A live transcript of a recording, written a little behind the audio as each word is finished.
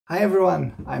Hi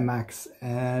everyone, I'm Max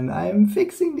and I'm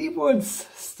fixing DeepWoods.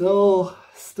 Still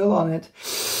on it.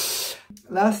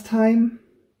 Last time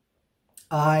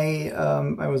I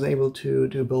was able to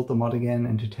build the mod again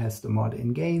and to test the mod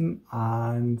in game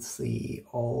and see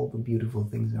all the beautiful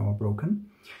things that were broken.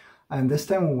 And this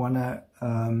time we wanna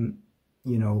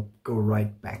go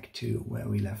right back to where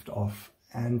we left off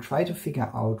and try to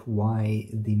figure out why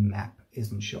the map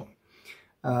isn't shown.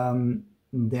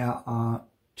 There are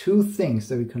two things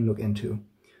that we can look into.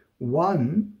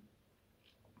 One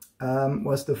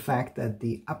was the fact that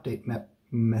the update map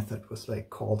method was like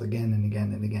called again and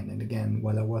again and again and again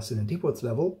while I was in a DeepWoods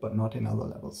level, but not in other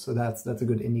levels. So that's a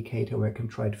good indicator where I can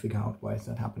try to figure out why is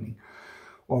that happening,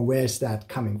 or where is that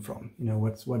coming from. You know,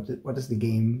 what is the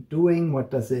game doing? What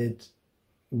does it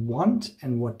want,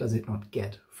 and what does it not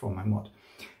get from my mod?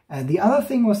 The other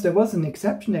thing was there was an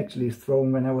exception actually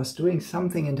thrown when I was doing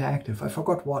something interactive. I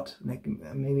forgot what. Like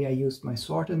maybe I used my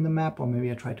sword in the map, or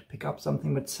maybe I tried to pick up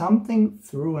something, but something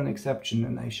threw an exception,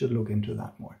 and I should look into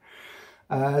that more.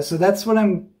 So that's what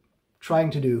I'm trying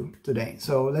to do today.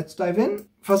 So let's dive in.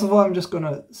 First of all, I'm just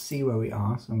gonna see where we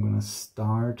are. So I'm gonna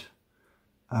start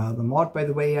the mod. By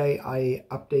the way, I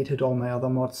updated all my other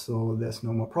mods, so there's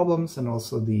no more problems, and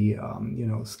also the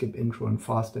skip intro and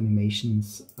fast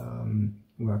animations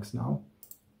works now,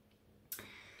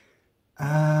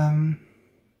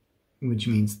 which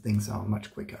means things are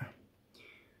much quicker.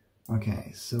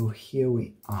 Okay, so here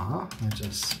we are. I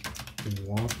just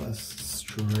warp us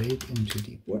straight into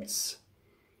DeepWoods.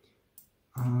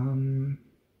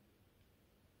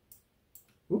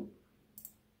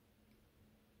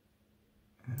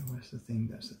 Where's the thing?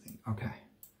 There's the thing. Okay.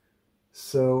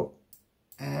 So,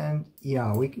 and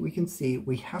yeah, we can see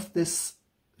we have this.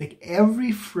 Like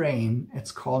every frame,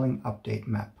 it's calling update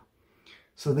map.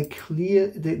 So the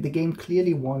game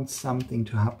clearly wants something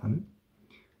to happen,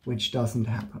 which doesn't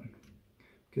happen.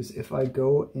 Because if I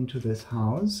go into this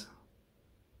house,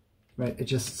 right, it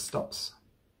just stops.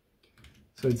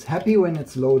 So it's happy when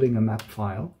it's loading a map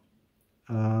file.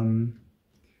 And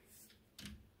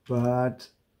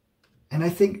I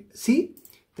think, see,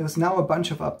 there's now a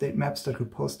bunch of update maps that were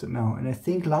posted now. And I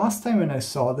think last time when I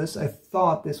saw this, I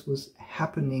thought this was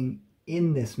happening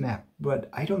in this map, but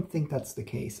I don't think that's the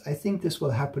case. I think this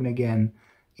will happen again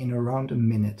in around a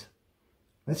minute.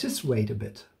 Let's just wait a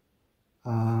bit.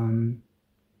 So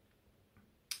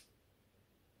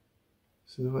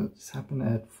what's happened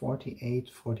at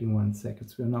 48:41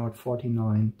 seconds? We're now at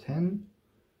 49:10.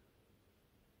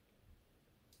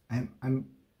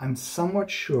 I'm somewhat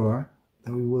sure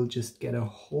that we will just get a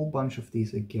whole bunch of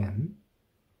these again.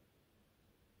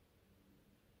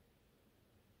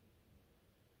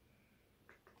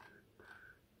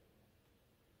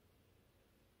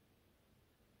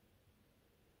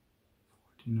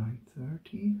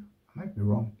 $49.30. I might be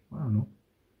wrong. I don't know.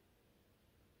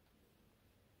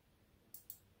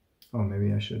 Oh,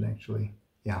 maybe I should actually.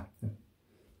 Yeah, I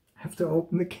have to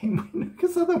open the game window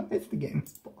because otherwise the game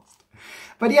is paused.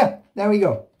 But yeah, there we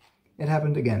go. It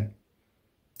happened again.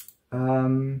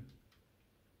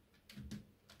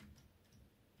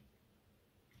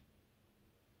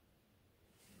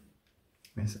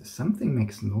 Something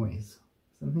makes noise.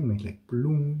 Something makes like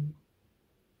bloom.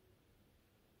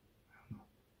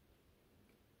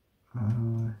 I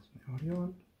don't know. Is my audio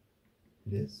on?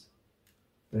 It is.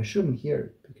 But I shouldn't hear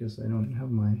it because I don't have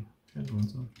my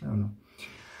headphones on. I don't know.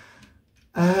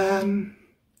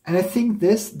 And I think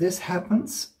this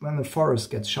happens when the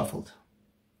forest gets shuffled.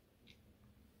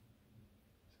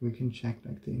 We can check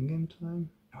like the in-game time.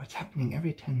 Oh, it's happening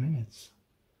every 10 minutes.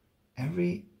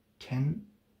 Every 10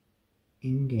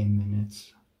 in-game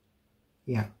minutes.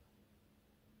 Yeah.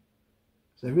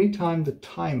 So every time the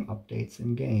time updates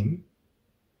in-game.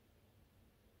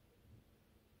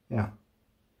 Yeah.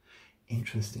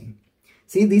 Interesting.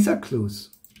 See, these are clues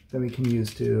that we can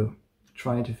use to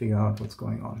try to figure out what's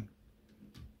going on.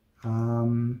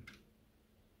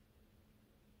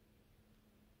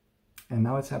 And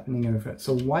now it's happening every frame.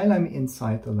 So while I'm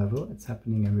inside the level, it's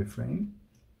happening every frame.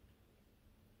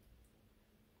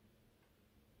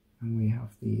 And we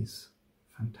have these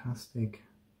fantastic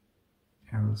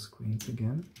arrow screens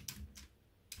again.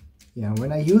 Yeah,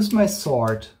 when I use my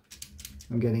sword,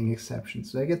 I'm getting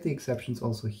exceptions. So I get the exceptions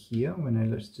also here when I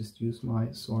just use my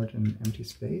sword in empty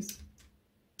space.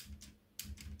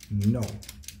 No,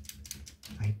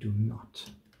 I do not.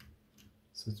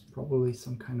 So it's probably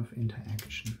some kind of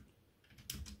interaction.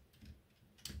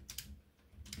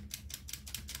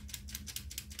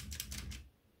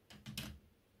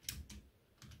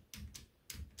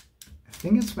 I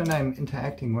think it's when I'm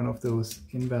interacting one of those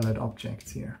invalid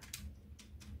objects here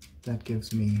that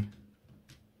gives me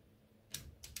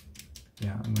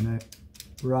Yeah, I'm gonna,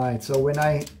 right, so when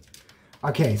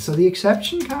okay, so the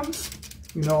exception comes,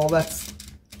 you know, all that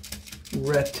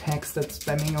red text that's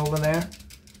spamming over there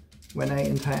when I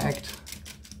interact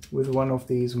with one of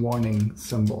these warning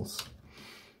symbols.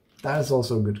 That is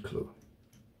also a good clue.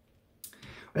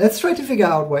 Let's try to figure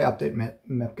out why update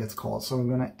map gets called. So I'm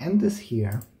going to end this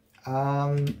here.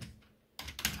 Update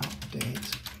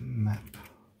map.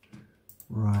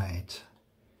 Right.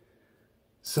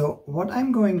 So what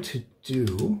I'm going to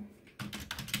do,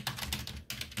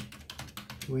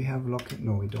 we have lock,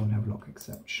 no, we don't have lock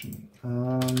exception.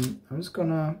 I'm just going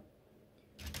to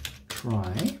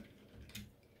try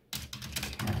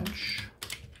catch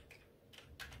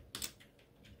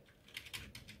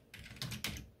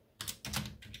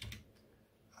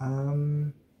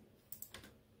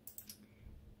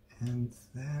and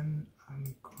then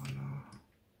I'm gonna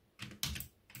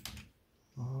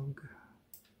log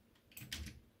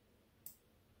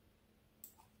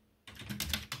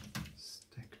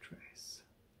stack trace.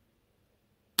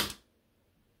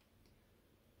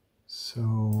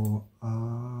 So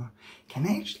can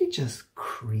I actually just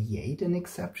create an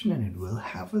exception and it will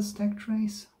have a stack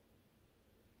trace?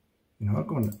 You know,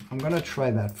 I'm gonna try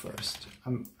that first.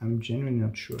 I'm genuinely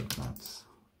not sure if that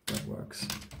works.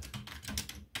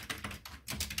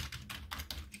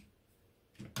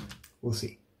 We'll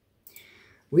see.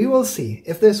 We will see.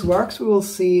 If this works, we will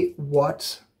see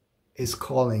what is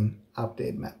calling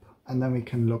update map. And then we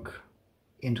can look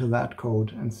into that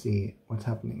code and see what's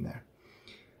happening there.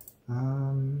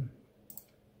 The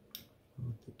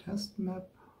test map.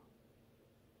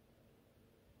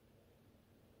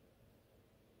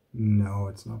 No,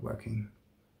 it's not working.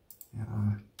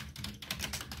 Yeah.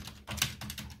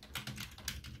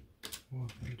 Walk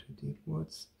into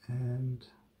DeepWoods and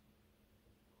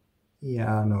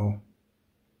yeah, no.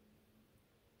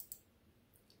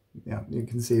 Yeah, you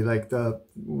can see like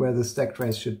where the stack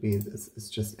trace should be, it's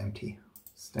just empty.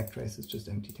 Stack trace is just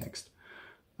empty text.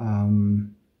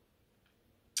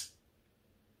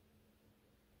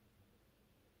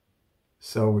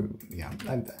 So yeah,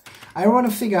 I want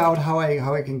to figure out how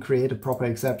I can create a proper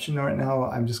exception right now.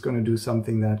 I'm just going to do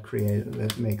something that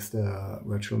makes the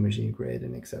virtual machine create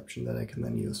an exception that I can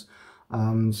then use.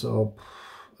 So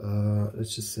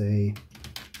let's just say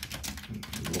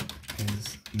look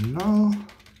is null,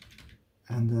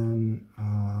 and then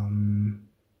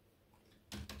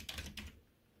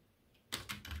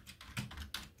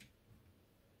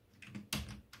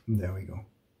there we go.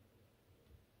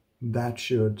 That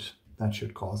should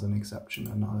cause an exception,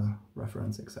 a null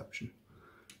reference exception,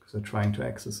 because we're trying to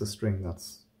access a string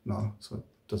that's null, so it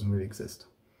doesn't really exist.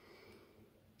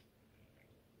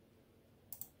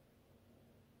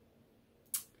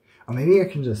 Or maybe I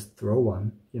can just throw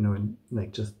one, you know, and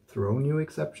like just throw new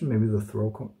exception. Maybe the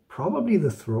probably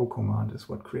the throw command is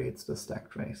what creates the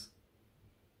stack trace.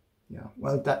 Yeah,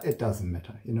 well, it doesn't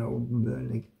matter, you know,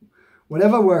 like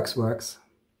whatever works.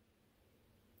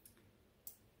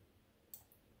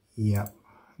 Yeah,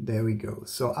 there we go.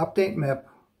 So update map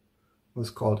was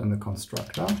called in the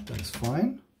constructor. That is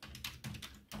fine.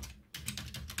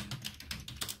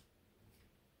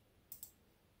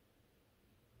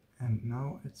 And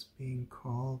now it's being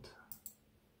called.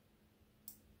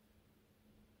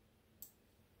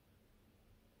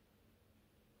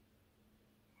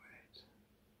 Wait.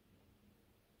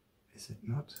 Is it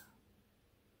not?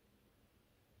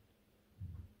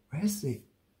 Where's the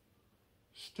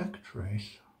stack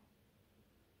trace?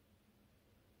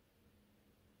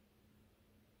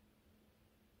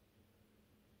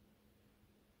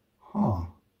 Huh.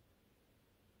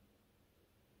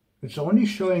 It's only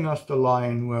showing us the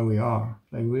line where we are.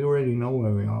 Like, we already know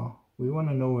where we are. We want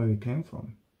to know where we came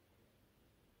from.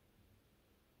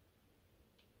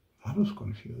 That was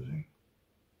confusing.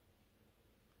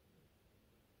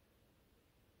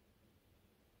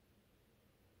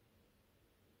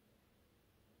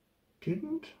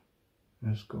 Didn't?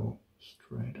 Let's go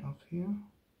straight up here.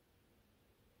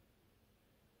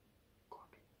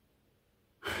 God.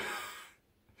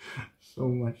 So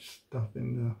much stuff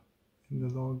in the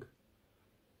log.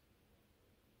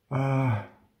 Okay,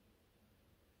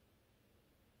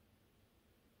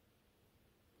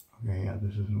 yeah,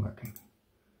 this isn't working.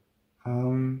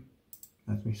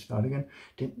 Let me start again.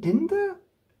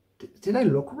 Did I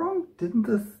look wrong? Didn't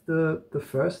the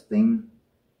first thing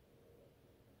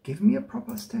give me a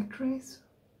proper stack trace?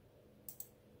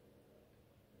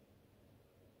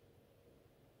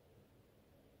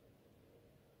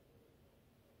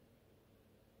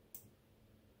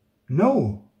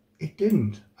 No, it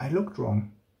didn't. I looked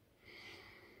wrong.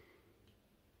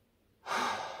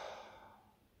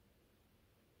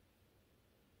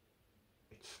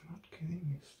 It's not giving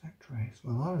me stack trace.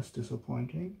 Well, that is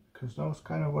disappointing, because that was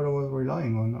kind of what I was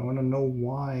relying on. I want to know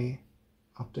why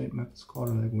update map is called,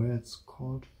 like where it's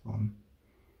called from.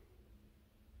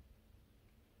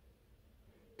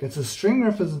 Gets a string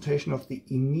representation of the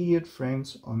immediate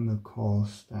frames on the call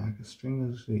stack. A string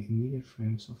that is the immediate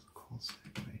frames of the call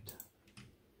stack. Wait.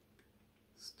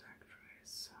 Stack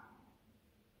trace.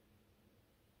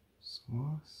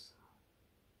 Source.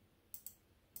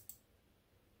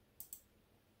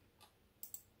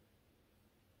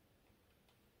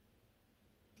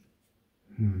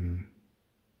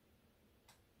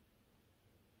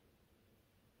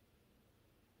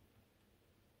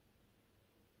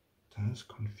 That is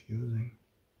confusing.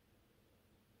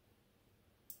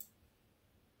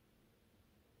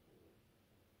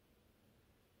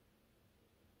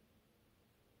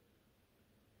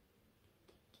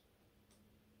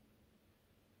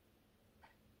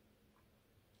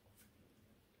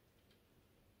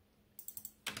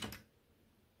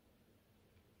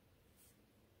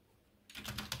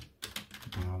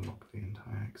 I'll lock the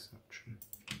entire exception.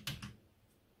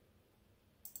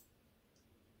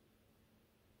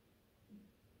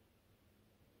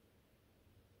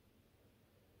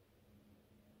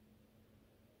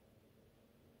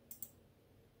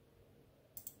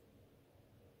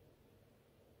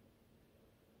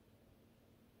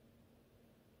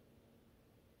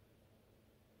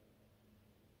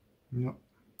 No.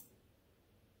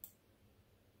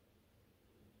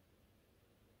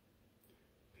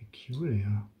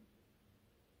 Peculiar.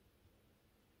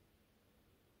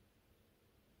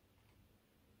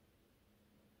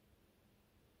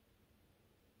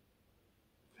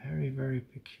 Very, very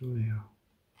peculiar.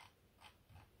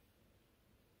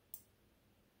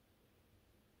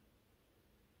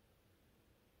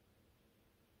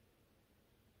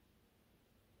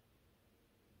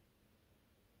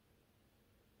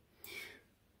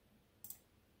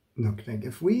 Look, like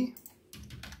if we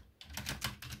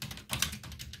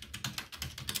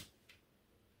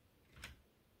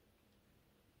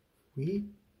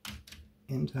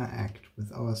interact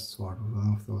with our sort with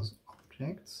one of those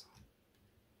objects,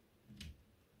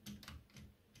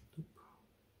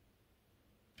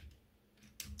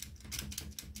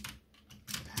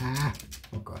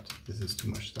 oh god, this is too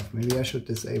much stuff. Maybe I should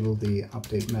disable the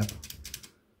update map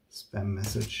spam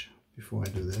message before I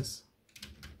do this.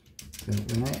 So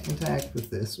when I interact with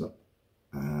this, where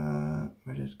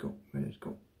did it go? Where did it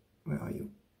go? Where are you?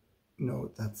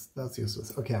 No, that's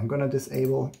useless. Okay, I'm gonna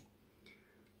disable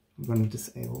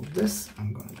this.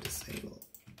 I'm gonna disable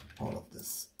all of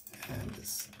this and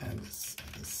this and this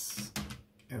and this.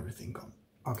 Everything gone.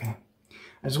 Okay.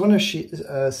 I just want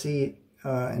to see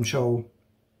and show,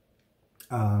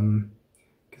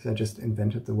 because I just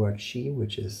invented the word she,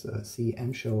 which is see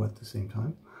and show at the same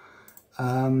time.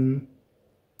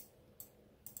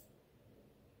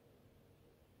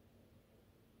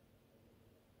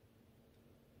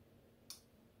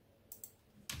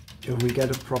 If we get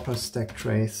a proper stack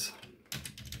trace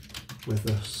with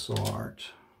a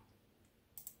sort.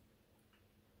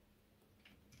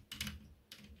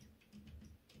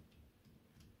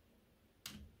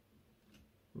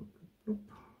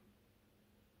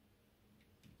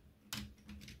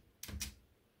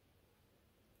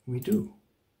 We do.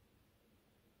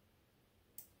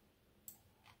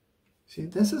 See,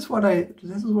 this is what I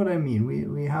mean.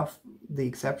 We have the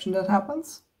exception that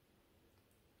happens.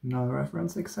 Another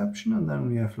reference exception, and then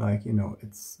we have, like, you know,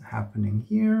 it's happening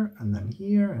here and then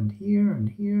here and here and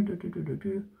here.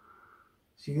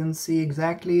 So you can see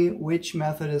exactly which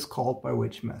method is called by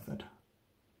which method.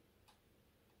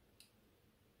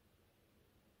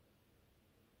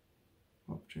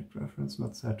 Object reference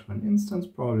not set to an instance,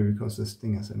 probably because this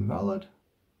thing is invalid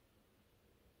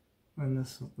when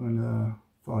the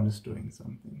thought is doing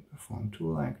something. Perform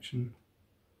tool action.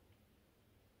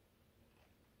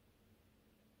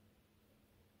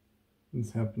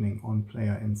 It's happening on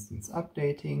player instance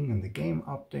updating and the game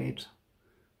update,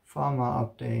 farmer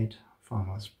update,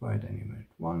 farmer sprite animate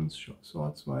once, show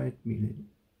sword sprite, melee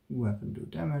weapon do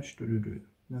damage,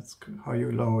 That's how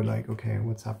you know, like, okay,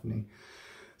 what's happening.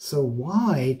 So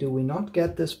why do we not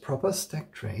get this proper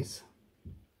stack trace?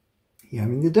 Yeah, I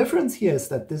mean, the difference here is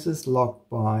that this is logged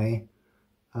by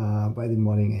the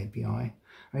modding API.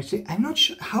 Actually, I'm not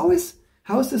sure, how is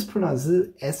this pronounced? Is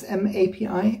it SM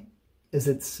API? Is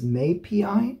it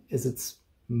SMAPI? Is it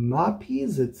SMAPI?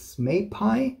 Is it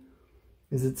SMAPI?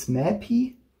 Is it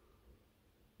SMAPI?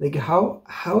 Like,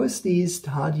 how is the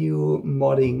Stardew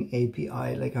modding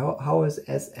API? Like, how is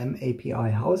SM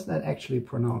API? How is that actually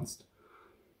pronounced?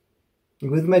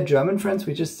 With my German friends,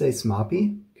 we just say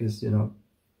SMAPI, because, you know,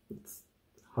 it's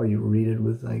how you read it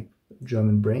with, like,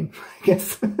 German brain, I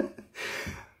guess.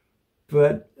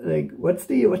 But like, what's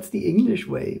the English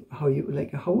way? How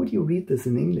would you read this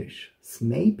in English?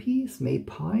 Smapy,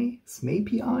 Smapy,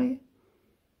 Smapy? I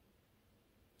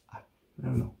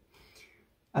don't know.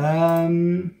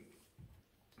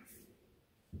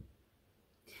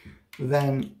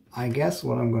 Then I guess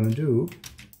what I'm gonna do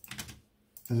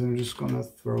is I'm just gonna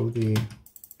throw the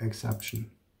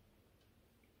exception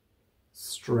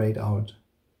straight out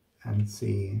and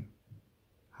see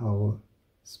how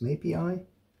Smapy I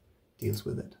deals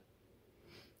with it.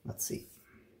 Let's see.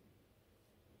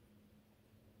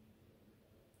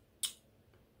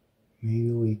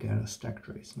 Maybe we get a stack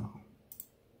trace now.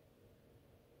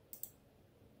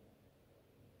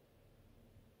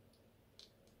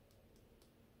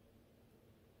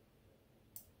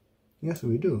 Yes,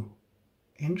 we do.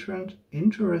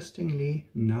 Interestingly,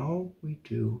 now we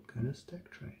do get a stack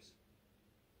trace.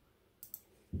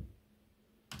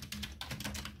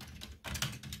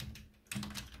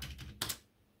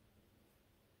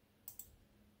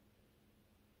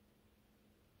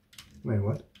 Wait,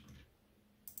 what?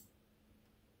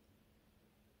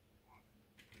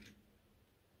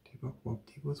 Debug warp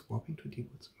DeepWoods, warping to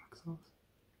DeepWoods max house.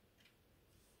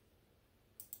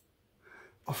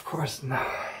 Of course, now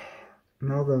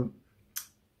the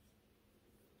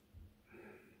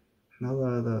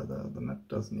map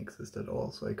doesn't exist at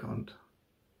all, so I can't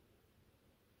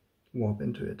warp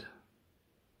into it.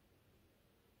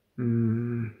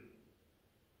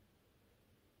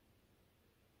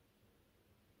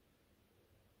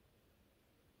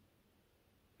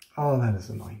 Oh, that is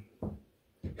annoying.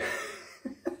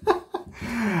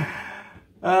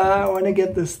 I want to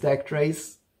get the stack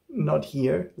trace, not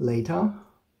here, later.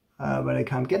 But I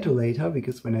can't get to later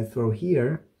because when I throw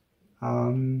here,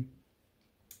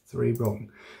 it's already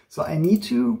broken. So I need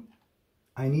to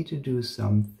do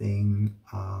something.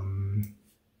 I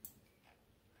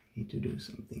need to do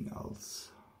something else.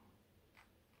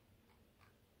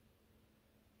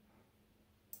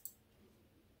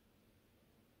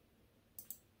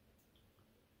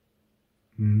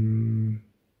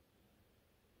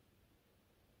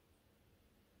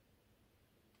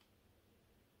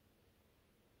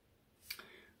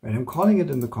 Right, I'm calling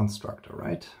it in the constructor,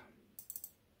 right?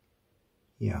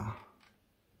 Yeah.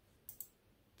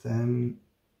 Then,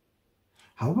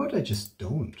 how about I just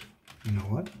don't? You know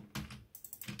what?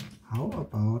 How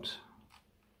about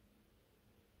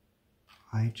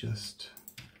I just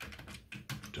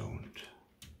don't?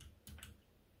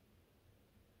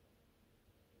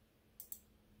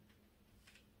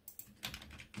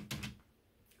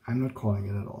 I'm not calling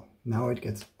it at all. Now it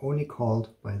gets only called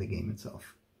by the game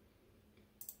itself.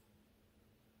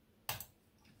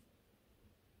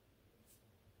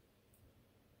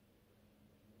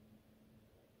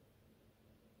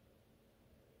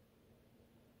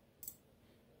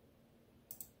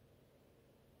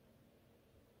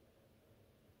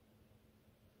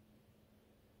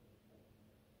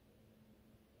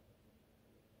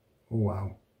 Oh,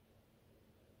 wow.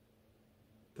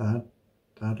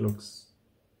 That looks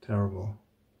terrible.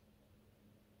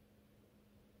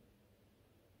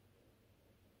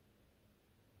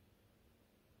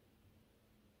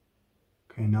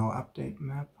 Okay, now update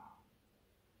map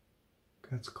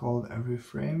gets called every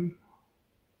frame.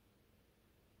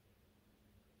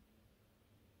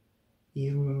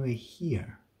 Even when we're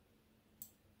here.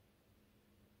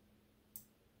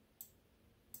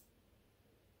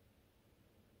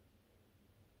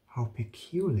 How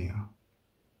peculiar.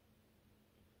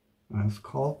 I was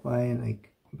called by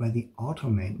the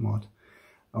automate mod.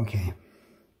 Okay.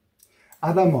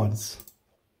 Other mods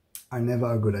are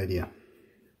never a good idea.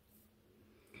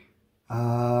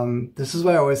 This is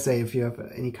why I always say if you have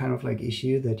any kind of like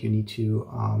issue that you need to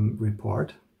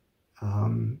report,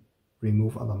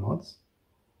 remove other mods.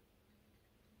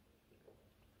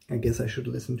 I guess I should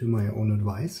listen to my own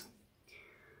advice,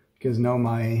 because now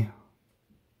my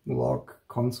log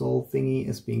console thingy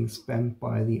is being spammed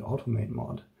by the automate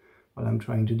mod while I'm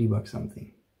trying to debug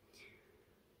something.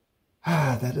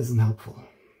 That isn't helpful.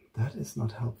 That is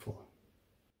not helpful.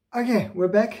 Okay, we're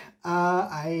back.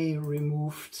 I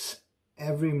removed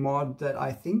every mod that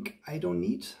I think I don't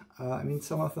need. I mean,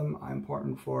 some of them are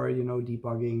important for, you know,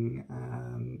 debugging,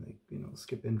 like, you know,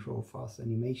 skip intro, fast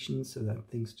animation, so that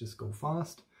things just go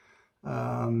fast.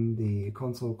 The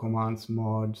console commands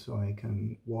mod, so I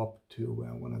can warp to where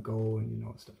I want to go, and, you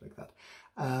know, stuff like that.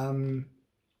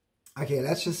 Okay,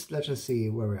 let's just see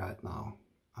where we're at now.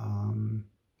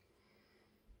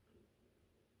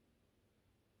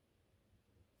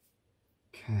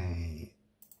 Okay,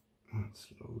 let's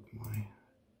load my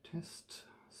test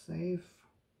save.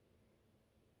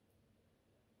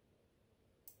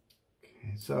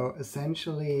 Okay, so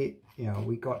essentially, yeah,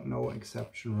 we got no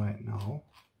exception right now,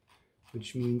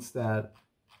 which means that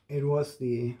it was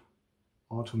the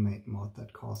automate mod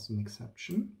that caused an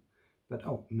exception. But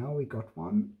oh, now we got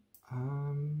one.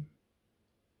 And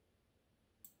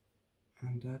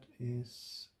that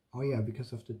is, oh yeah,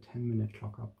 because of the 10-minute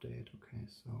clock update. Okay,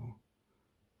 so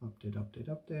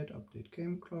update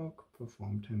game clock,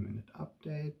 perform 10-minute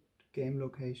update, game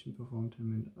location, perform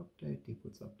 10-minute update,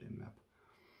 DeepWoods update map.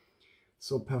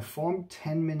 So perform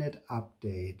 10-minute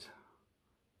update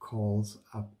calls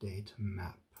update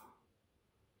map.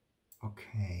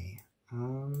 Okay.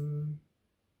 Do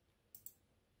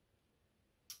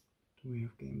we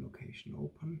have game location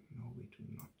open? No, we do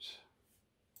not.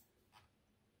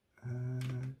 There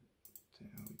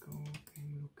we go,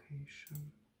 game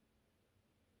location.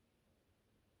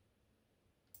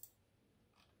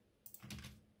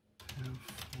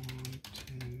 Perform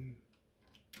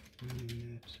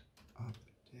 10-minute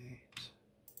update.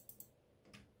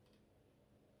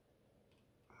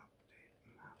 Update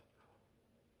map.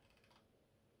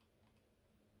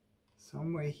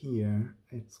 Somewhere here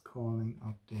it's calling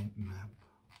update map.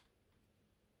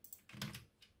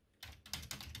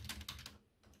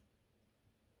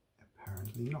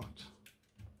 Apparently not.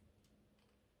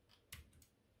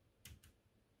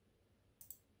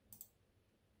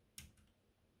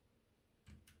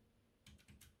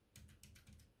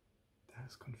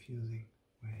 That's confusing.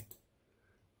 Wait.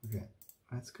 Okay,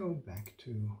 let's go back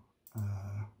to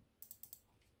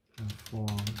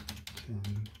perform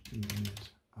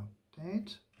 10-minute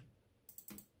update.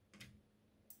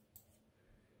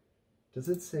 Does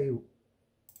it say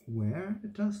where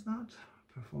it does that?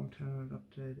 Perform 10-minute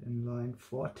update in line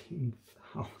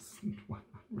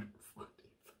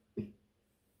 14,143.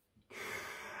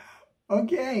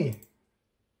 Okay.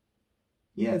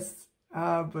 Yes.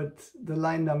 But the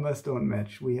line numbers don't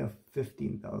match. We have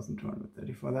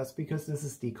 15,234. That's because this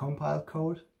is decompiled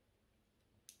code.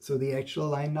 So the actual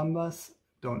line numbers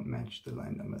don't match the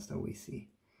line numbers that we see.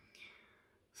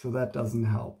 So that doesn't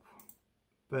help.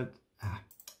 But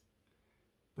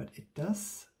it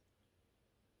does.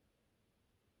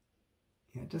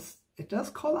 Yeah, it does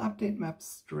call update map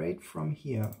straight from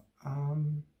here.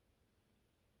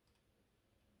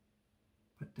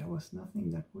 But there was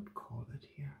nothing that would call it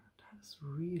here. That's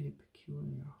really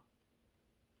peculiar.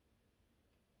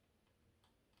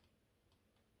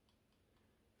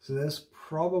 So there's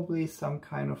probably some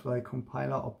kind of like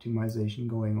compiler optimization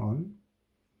going on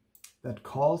that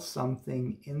calls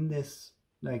something in this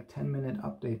like 10-minute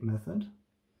update method,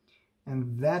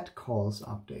 and that calls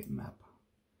update map.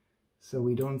 So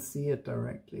we don't see it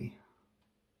directly.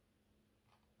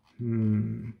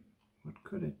 What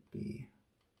could it be?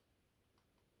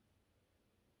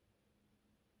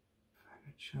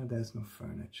 Furniture, there's no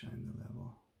furniture in the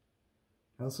level.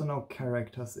 There's also no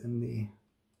characters in the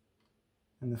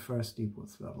first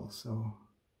DeepWoods level, so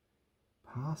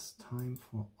pass time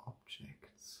for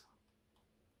objects.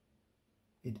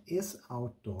 It is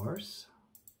outdoors.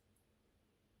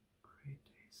 Great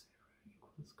day saver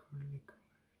equals currently.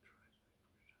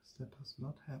 That does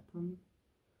not happen.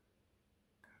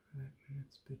 Calculate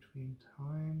minutes between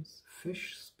times.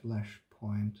 Fish splash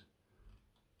point.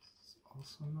 This is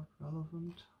also not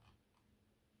relevant.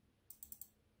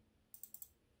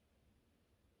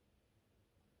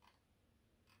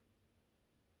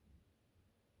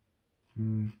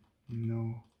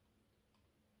 No.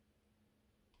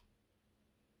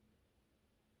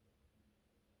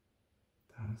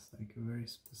 That's like a very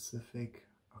specific.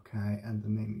 Okay, and the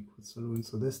name equals saloon.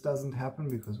 So this doesn't happen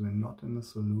because we're not in the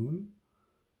saloon.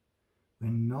 We're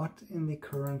not in the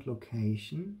current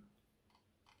location.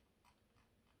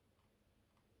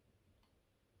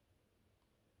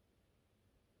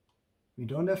 We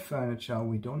don't have furniture,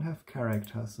 we don't have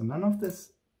characters, so none of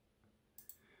this.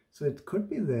 So it could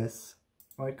be this,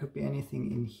 or it could be anything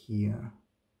in here.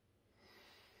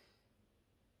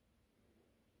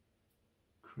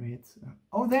 Creates a,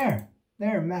 oh, there,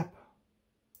 map.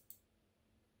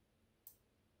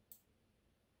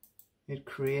 It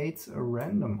creates a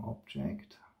random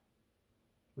object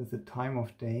with the time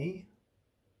of day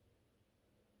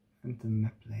and the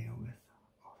map layer width.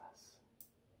 Oh,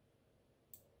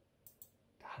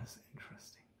 that is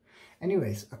interesting.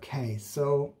 Anyways, okay,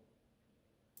 so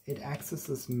it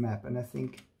accesses map, and I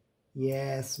think,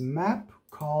 yes, map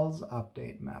calls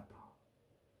update map.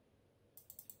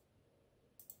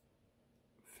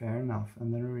 Fair enough,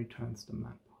 and then it returns the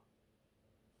map.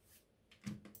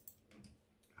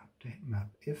 Update map.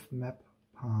 If map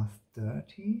path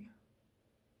dirty,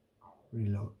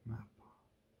 reload map.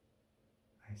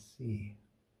 I see.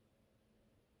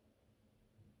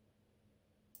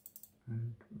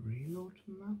 and reload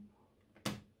map.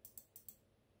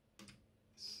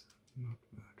 It's not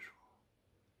virtual.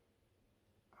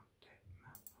 Update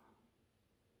map.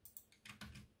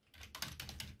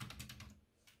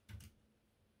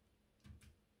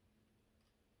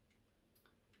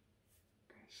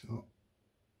 Okay,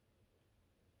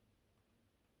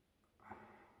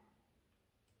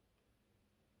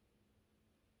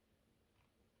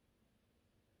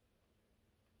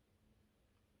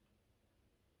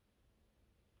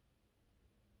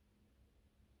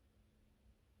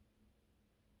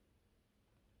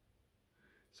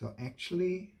 so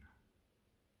actually,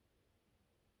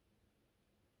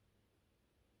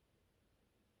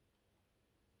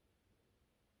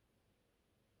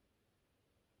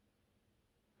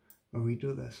 when we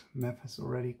do this, map has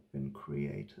already been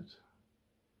created.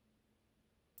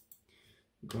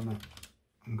 I'm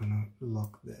gonna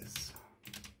lock this.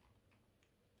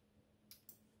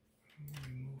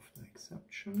 Remove the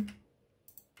exception.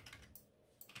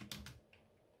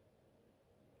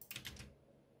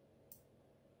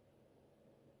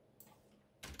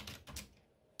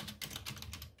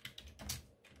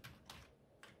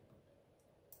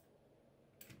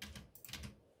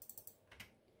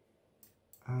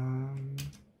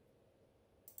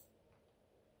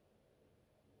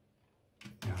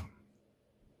 Yeah.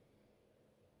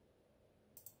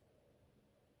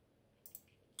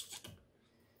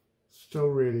 Still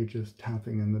really just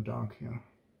tapping in the dark here.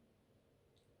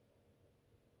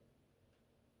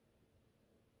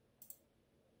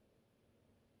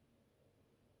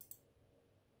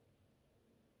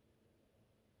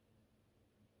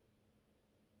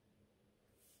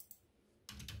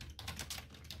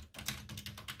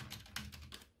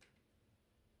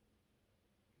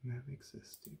 Map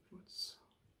exists, DeepWoods.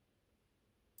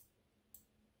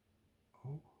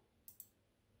 Oh.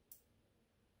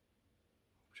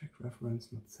 Object reference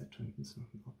not set to an instance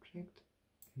of an object.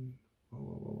 Whoa,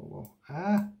 whoa, whoa, whoa, whoa.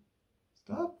 Ah!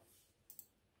 Stop!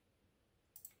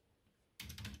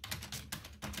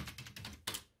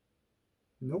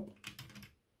 Nope.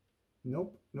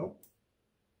 Nope, nope.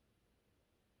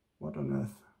 What on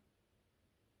earth?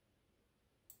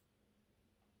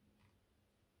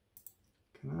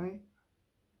 Can I?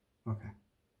 Okay.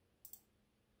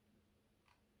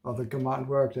 Oh, the command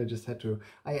worked. I just had to.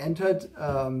 I entered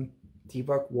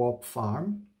debug warp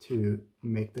farm to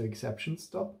make the exception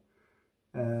stop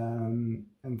and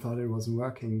thought it wasn't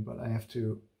working, but I have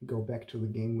to go back to the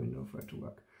game window for it to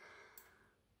work.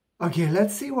 Okay,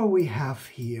 let's see what we have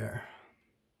here.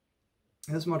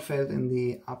 This mod failed in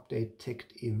the update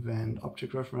ticked event.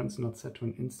 Object reference not set to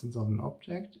an instance of an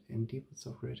object in DeepWoods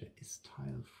operator is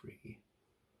tile free.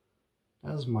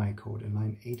 That is my code in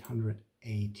line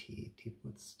 880.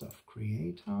 DeepWoods stuff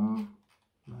creator,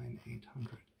 line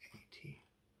 880.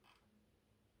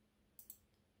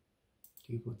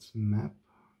 DeepWoods map,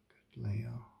 good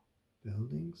layer,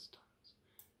 buildings.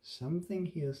 Something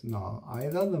here is null.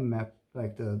 Either the map,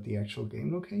 like the actual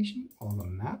game location, or the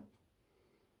map.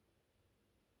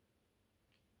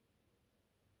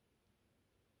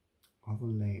 Or the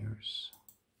layers.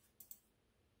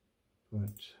 But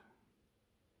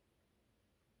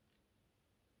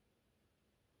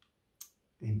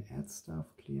in add stuff,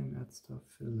 clear and add stuff,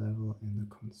 fill level in the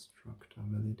constructor,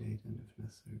 validate and if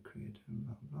necessary create and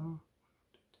blah blah.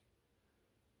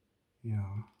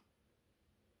 Yeah.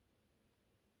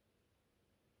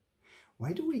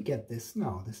 Why do we get this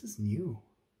now? This is new.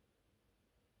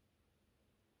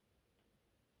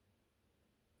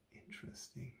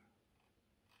 Interesting.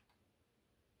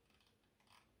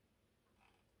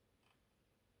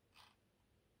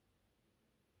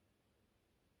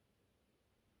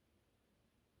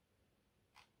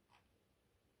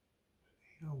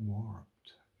 Player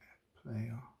warped. Add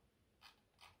player.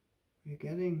 We're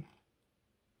getting.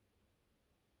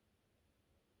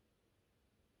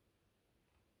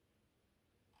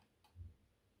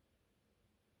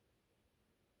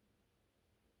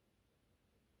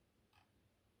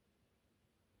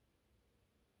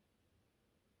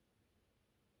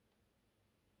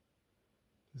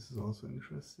 This is also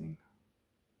interesting.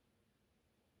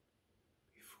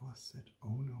 Before set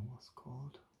owner was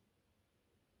called.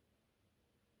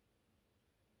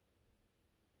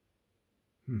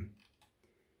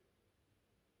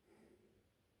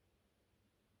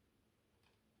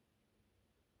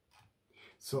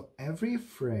 So every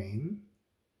frame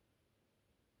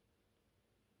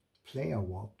player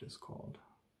warped is called.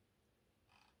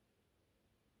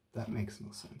 That makes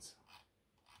no sense.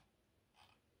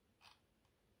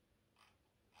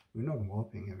 We're not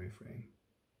warping every frame.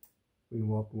 We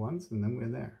warp once and then we're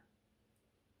there.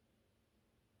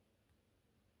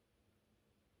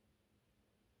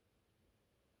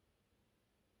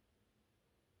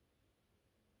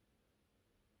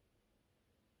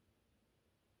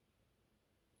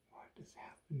 is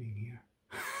happening here?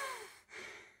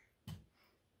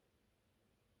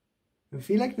 I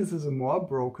feel like this is more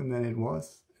broken than it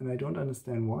was, and I don't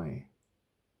understand why.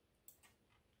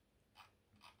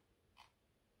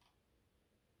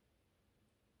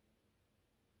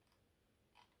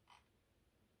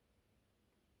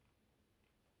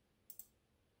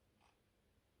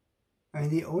 I mean,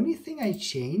 the only thing I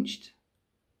changed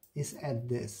is add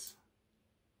this.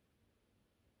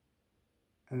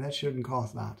 And that shouldn't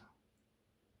cause that.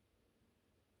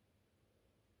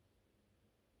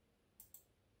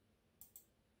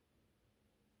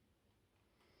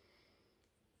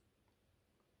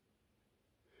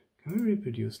 Can we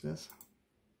reproduce this?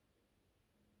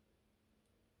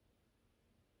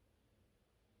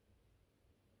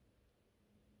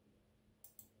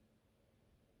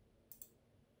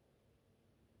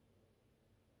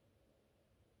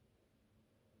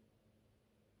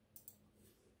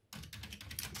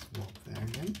 Let's walk there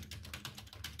again.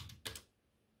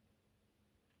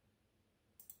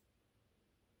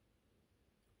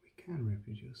 We can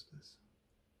reproduce this.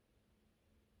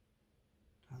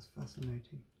 That's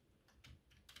fascinating.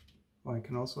 Oh, I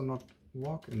can also not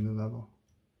walk in the level.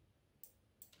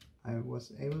 I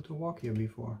was able to walk here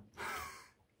before.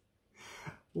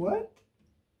 What?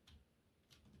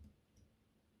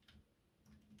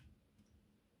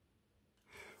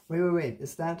 Wait.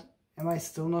 Is that... Am I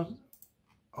still not...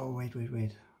 Oh, wait.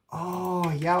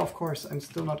 Oh, yeah, of course. I'm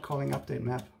still not calling update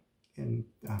map in...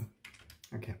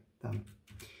 okay, done.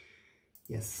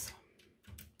 Yes.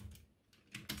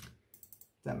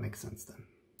 That makes sense then.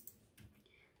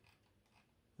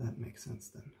 That makes sense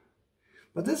then.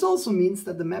 But this also means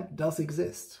that the map does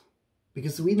exist,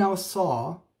 because we now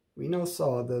saw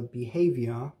the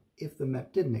behavior if the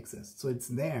map didn't exist. So it's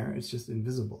there, it's just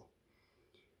invisible.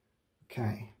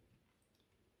 Okay.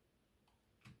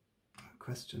 The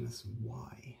question is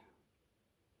why?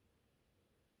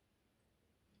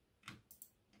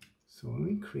 So when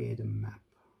we create a map,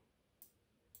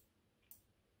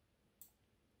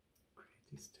 create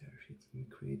these tear sheets and we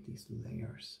create these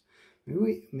layers.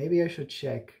 Maybe I should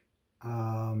check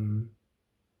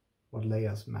what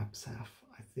layers maps have.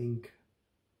 I think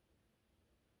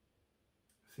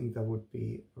that would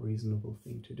be a reasonable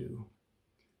thing to do.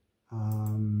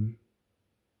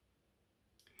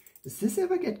 Does this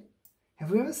ever get...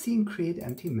 Have we ever seen create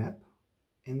empty map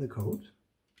in the code?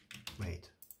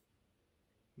 Wait.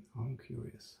 I'm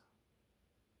curious.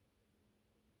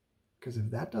 Because if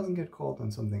that doesn't get called,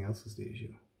 then something else is the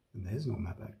issue. And there is no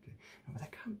map actually. No, but I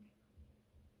can't...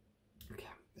 Okay.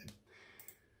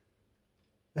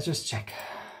 Let's just check.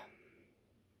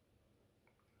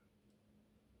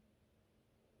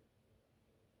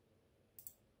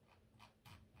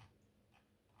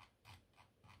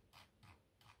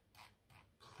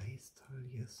 Playstyle,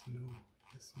 yes, no,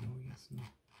 yes, no, yes, no.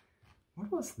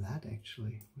 What was that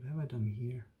actually? What have I done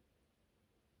here?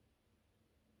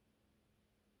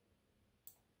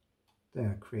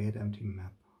 There, create empty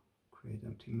map. Create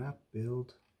empty map,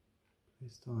 build,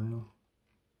 playstyle.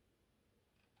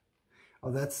 Oh,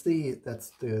 that's the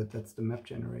map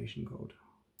generation code.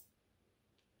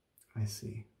 I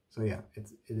see. So yeah,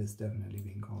 it is definitely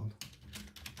being called.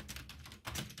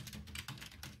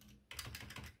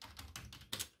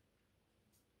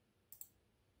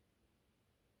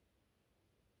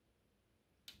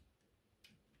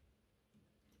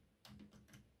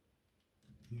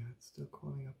 Yeah, it's still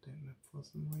calling update map for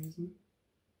some reason.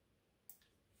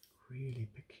 Really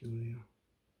peculiar.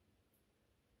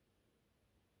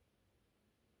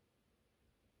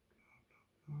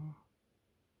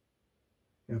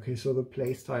 Okay, so the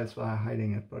playstyles are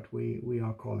hiding it, but we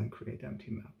are calling create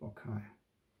empty map. Okay.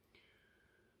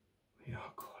 We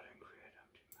are calling create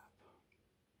empty map.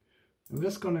 I'm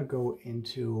just gonna go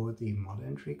into the mod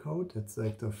entry code. That's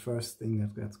like the first thing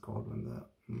that gets called when the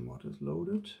mod is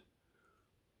loaded.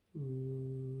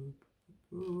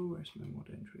 Where's my mod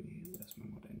entry? There's my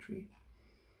mod entry.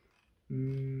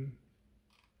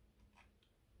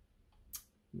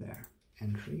 There,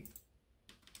 entry.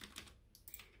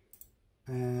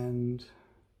 And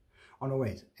oh no,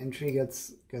 wait, entry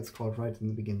gets called right in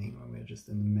the beginning when we're just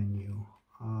in the menu.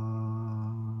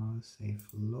 Save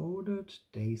loaded,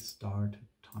 day started,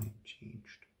 time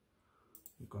changed.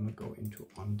 I'm gonna go into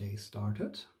on day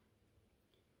started,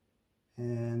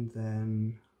 and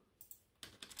then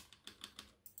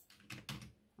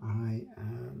I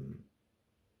am,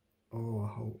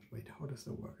 oh, wait, how does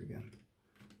that work again?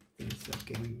 I think it's like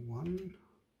game 1,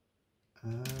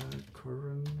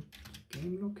 current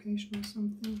game location or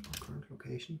something, or current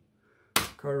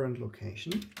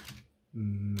location,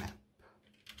 map.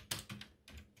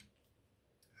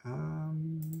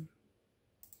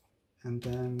 and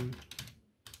then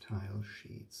tile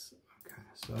sheets. Okay,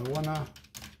 so I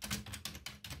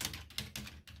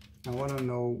wanna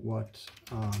know what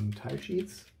tile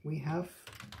sheets we have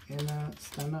in a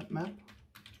standard map.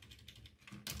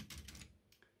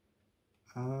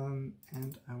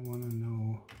 And I want to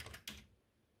know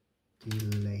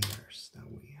the layers that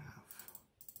we have.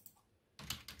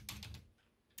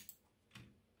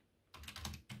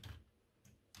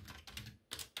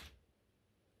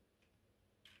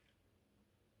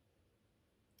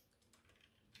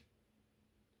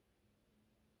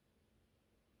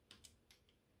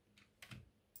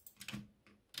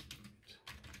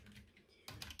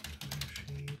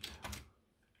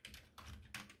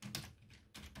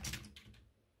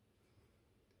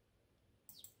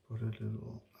 Put a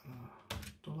little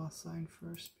 $sign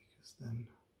first, because then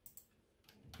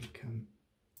we can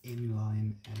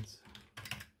inline add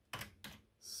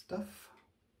stuff.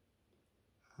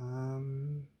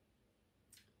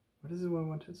 What is it I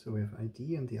wanted? So we have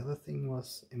ID, and the other thing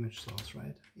was image source,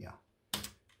 right? Yeah,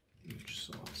 image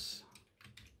source.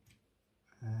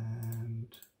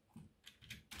 And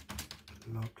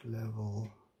log level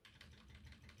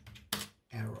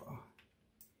error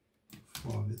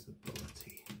for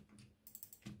visibility.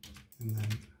 And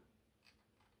then,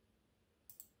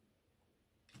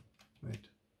 wait,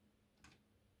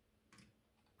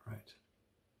 right,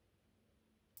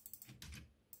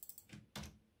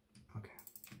 okay,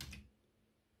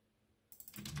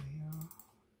 layer,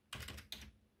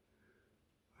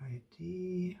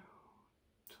 ID,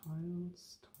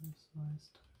 tiles, tile size,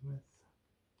 tile width.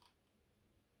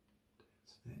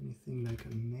 Is there anything like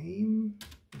a name?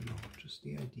 No, just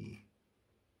the ID.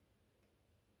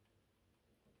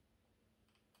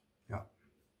 Yeah.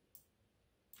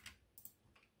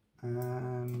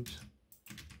 And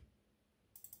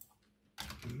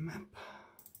map.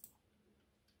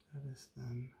 That is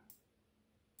then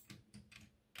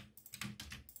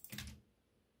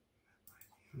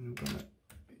I'm gonna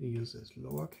use this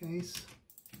lowercase,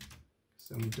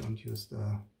 so we don't use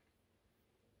the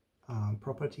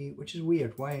property, which is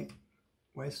weird. Why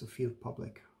is the field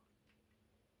public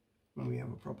when we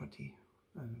have a property?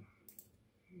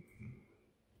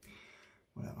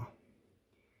 Whatever.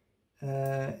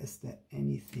 Is there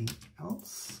anything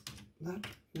else that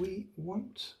we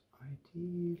want?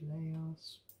 ID,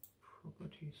 layers,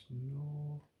 properties,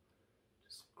 no.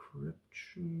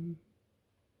 Description,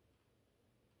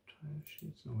 tile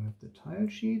sheets. No, we have the tile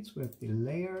sheets, we have the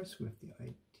layers, we have the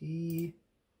ID.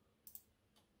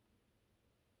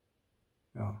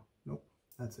 Yeah, nope,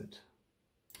 that's it.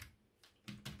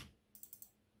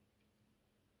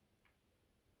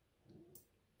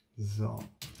 So,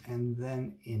 and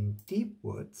then in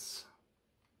DeepWoods,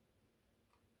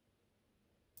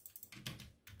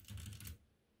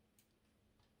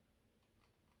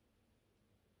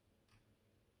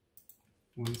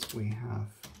 once we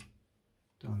have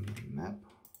done the map,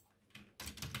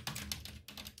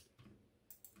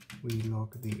 we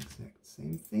log the exact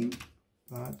same thing,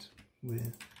 but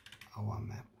with our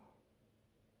map.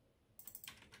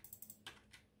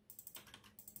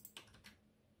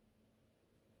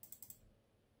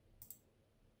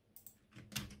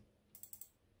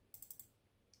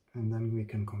 And then we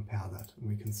can compare that.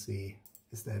 We can see,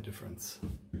 is there a difference?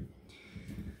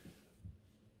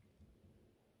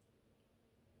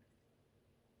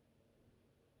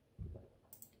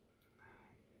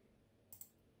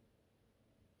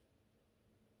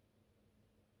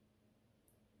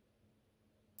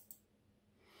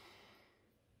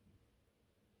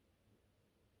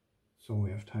 So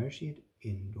we have tile sheet,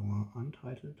 indoor,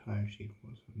 untitled tile sheet,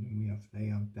 and then we have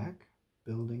layer, back,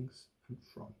 buildings, and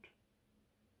front.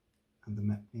 And the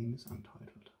map name is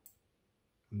untitled.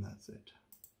 And that's it.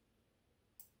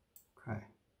 Okay.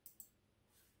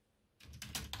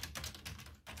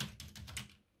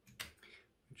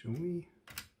 Show me.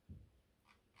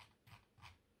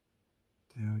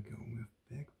 There we go. We have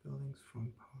back, buildings,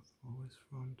 front, path, always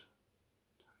front.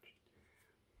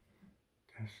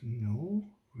 There's no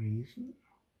reason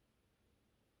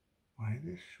why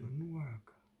this shouldn't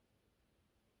work.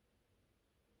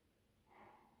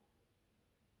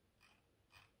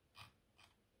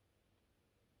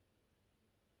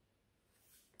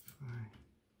 If I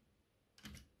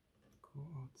go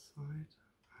outside,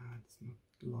 it's not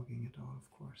logging it out,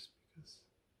 of course, because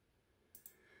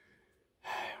I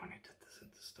only did this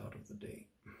at the start of the day.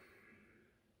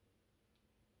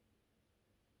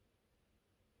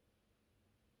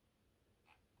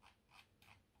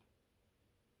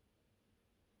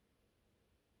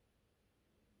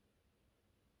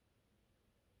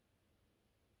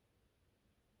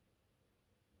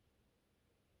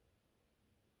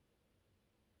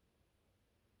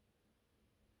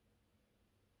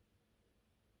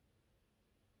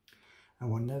 I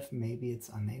wonder if maybe it's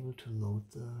unable to load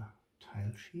the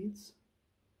tile sheets.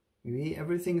 Maybe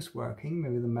everything's working,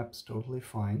 maybe the map's totally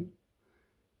fine,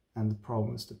 and the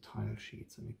problem is the tile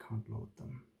sheets and we can't load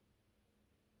them.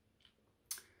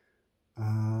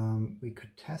 We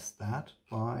could test that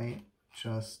by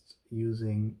just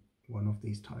using one of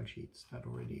these tile sheets that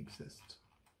already exist.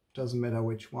 Doesn't matter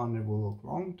which one, it will look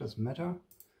wrong, doesn't matter.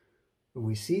 If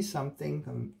we see something,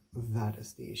 then that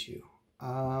is the issue.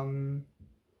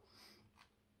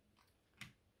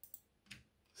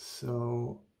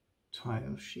 So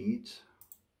tile sheet.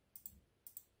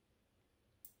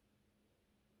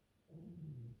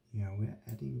 Yeah, we're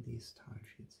adding these tile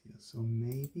sheets here. So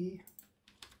maybe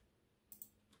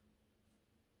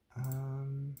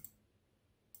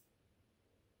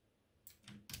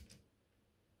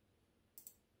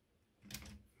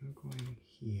we're going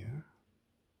here.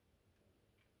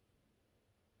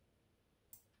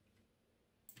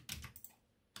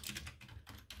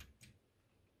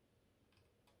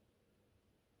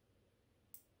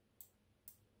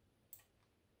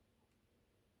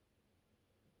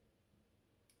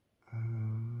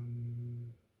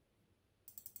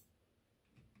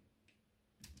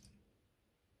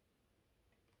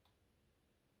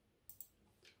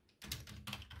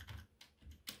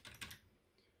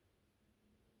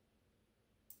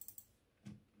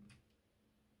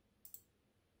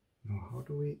 No, how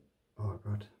do we? Oh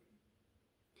God!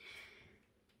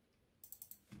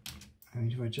 I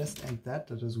mean, if I just end that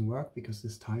doesn't work because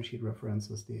this tile sheet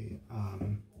references the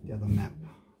other map,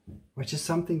 which is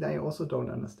something that I also don't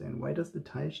understand. Why does the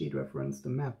tile sheet reference the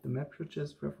map? The map should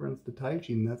just reference the tile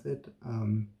sheet and that's it.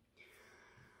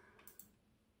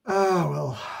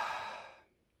 Well.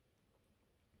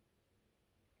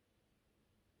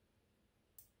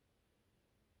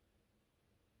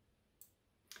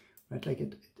 Right, like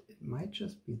it might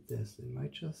just be this. It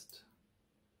might just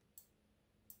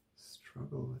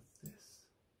struggle with this.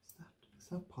 Is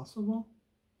that possible?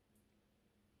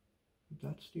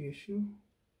 That's the issue.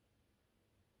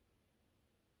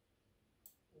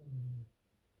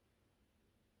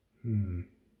 Right,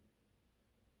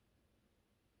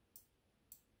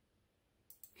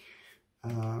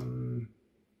 I'm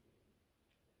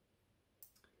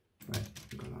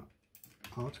gonna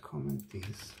out comment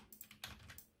these.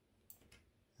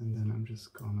 And then I'm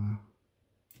just gonna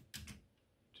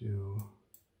do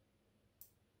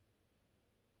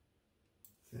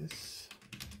this.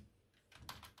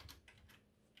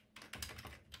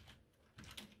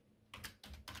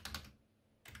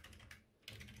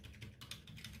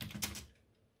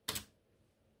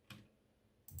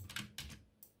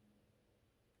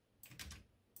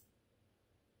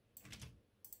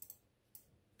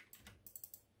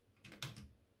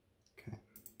 Okay.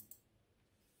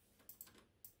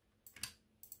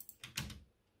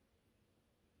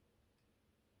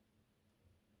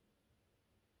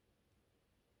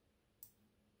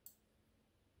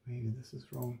 Maybe this is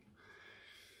wrong.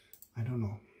 I don't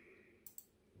know.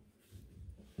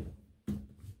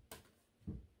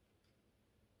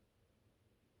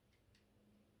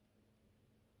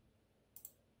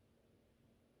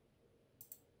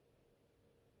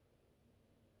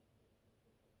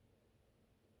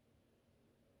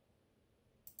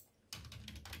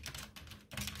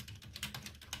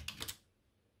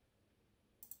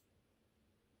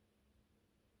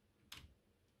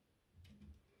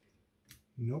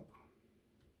 Nope.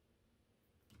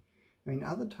 I mean,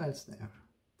 other tiles there,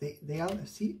 they are,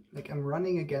 see, like I'm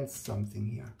running against something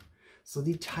here. So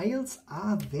the tiles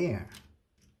are there.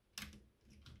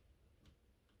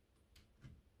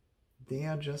 They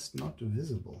are just not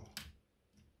visible.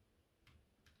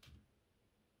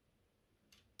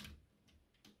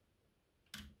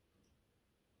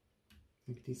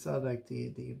 Like these are like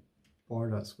the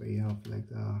borders where you have like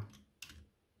the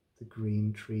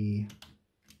green tree,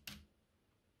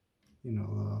 you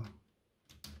know,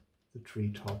 the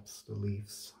tree tops, the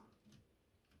leaves.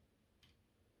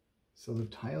 So the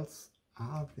tiles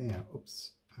are there.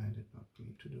 Oops, I did not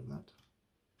mean to do that.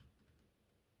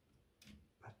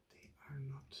 But they are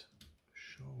not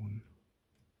shown.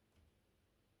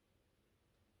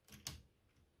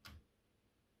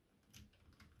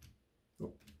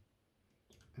 Oh,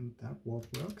 and that wall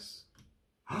works.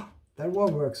 That wall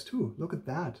works too. Look at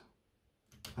that.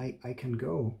 I can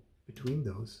go between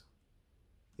those.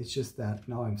 It's just that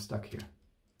now I'm stuck here.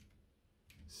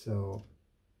 So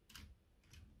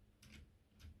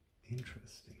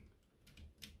interesting.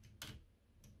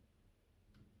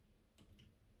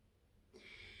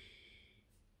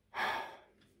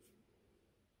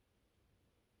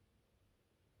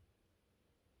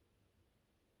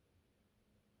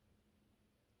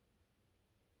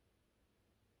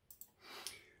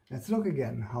 Let's look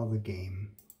again how the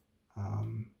game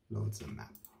loads a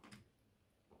map.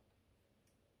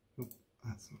 Oop,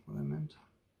 that's not what I meant.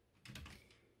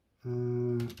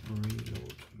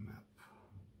 Reload map.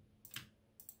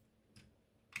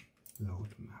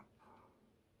 Load map.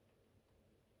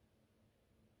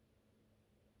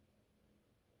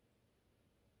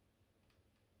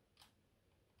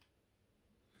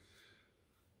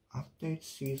 Update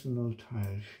seasonal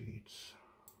tile sheets.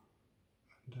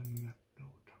 And then map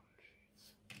load tile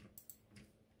sheets.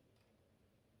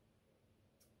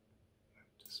 Map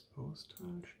dispose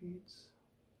tile sheets.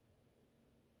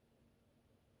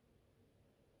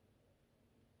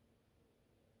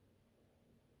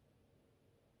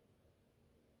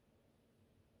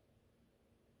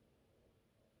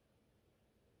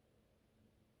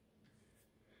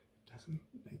 Doesn't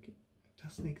like it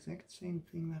does the exact same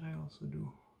thing that I also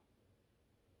do.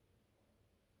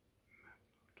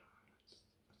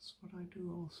 That's what I do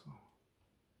also.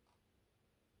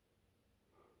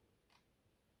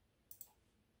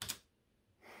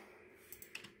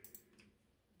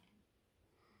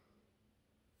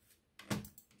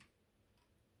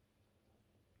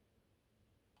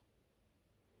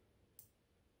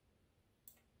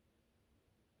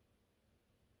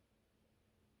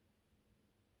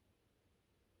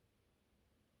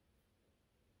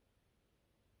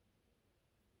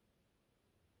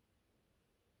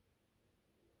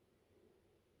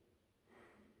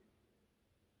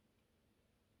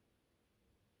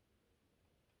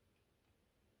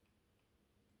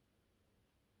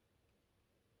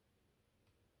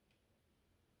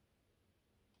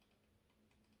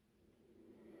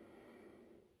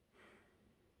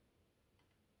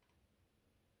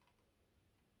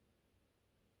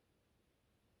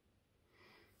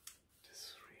 This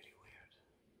is really weird.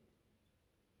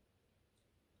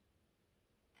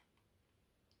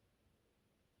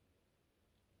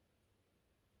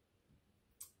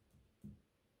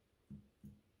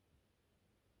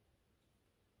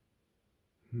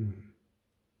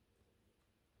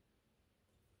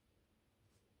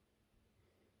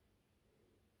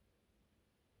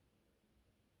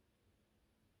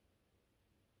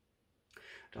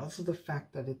 And also the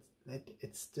fact that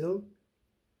it's still,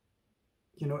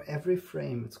 you know, every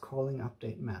frame it's calling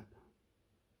update map.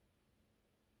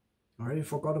 I already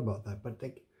forgot about that, but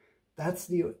like that's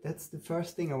the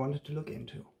first thing I wanted to look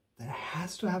into. That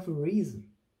has to have a reason.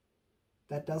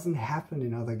 That doesn't happen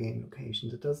in other game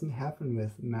locations. It doesn't happen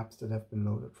with maps that have been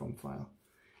loaded from file.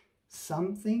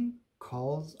 Something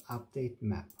calls update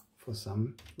map for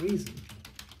some reason.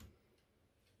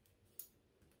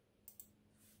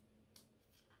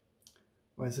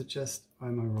 Or is it just, or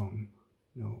am I wrong?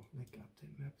 No, like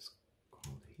update map is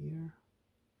called here.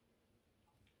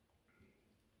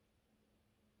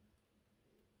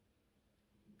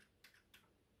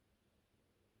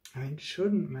 I mean, it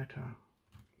shouldn't matter,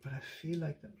 but I feel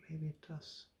like that maybe it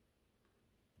does.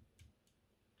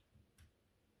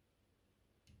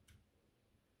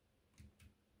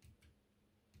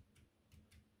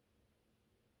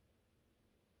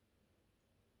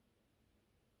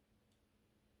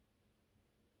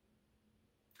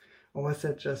 Or was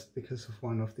that just because of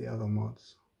one of the other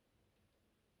mods?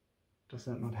 Does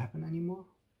that not happen anymore?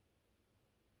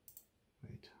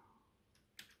 Wait.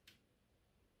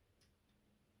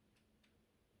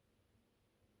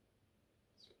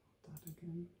 Let's load that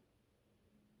again.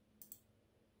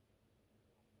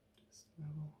 This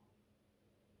level.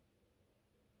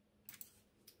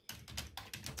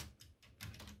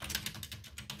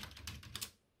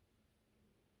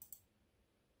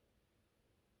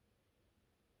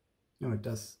 No, it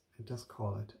does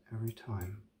call it every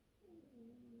time.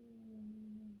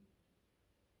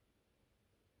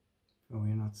 But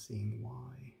we're not seeing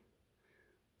why.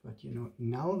 But you know,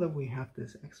 now that we have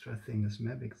this extra thing, this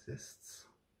map exists,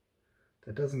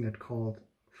 that doesn't get called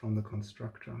from the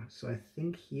constructor. So I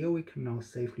think here we can now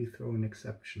safely throw an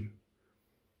exception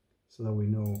so that we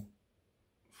know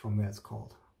from where it's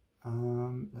called.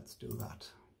 Let's do that.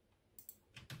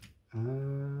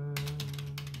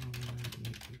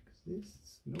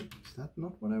 Exists. Nope, is that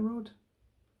not what I wrote?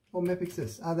 Oh, map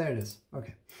exists. Ah, there it is.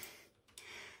 Okay.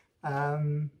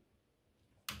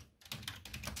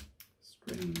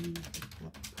 String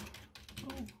up.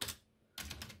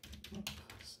 Oh. Up,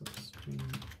 substring.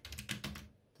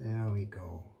 There we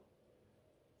go.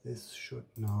 This should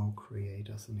now create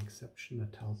us an exception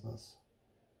that tells us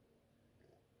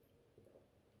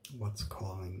what's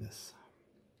calling this.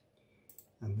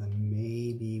 And then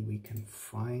maybe we can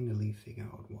finally figure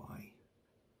out why.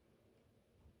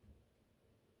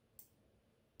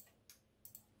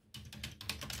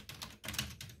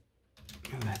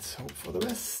 And let's hope for the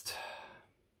best.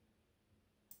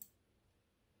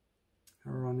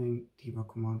 running debug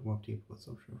command warp DeepWoods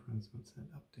of reference and set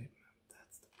update map.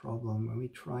 That's the problem. When we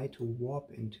try to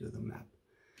warp into the map,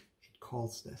 it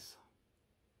calls this.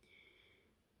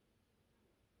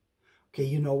 Okay,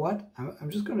 you know what? I'm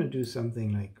just going to do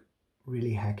something like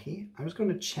really hacky. I'm just going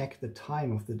to check the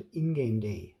time of the in-game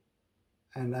day.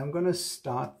 And I'm going to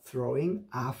start throwing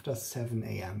after 7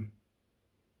 a.m.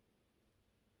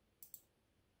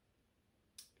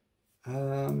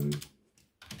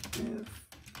 If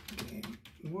game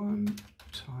 1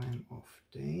 time of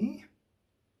day,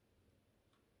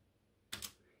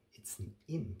 it's an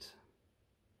int.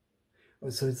 Oh,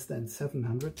 so it's then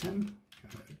 710.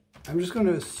 I'm just going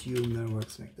to assume that it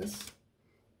works like this.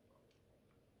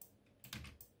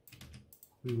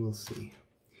 We will see.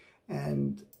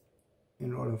 And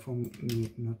in order for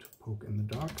me not to poke in the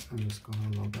dark, I'm just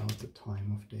going to log out the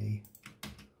time of day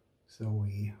so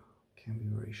we can be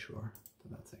very sure that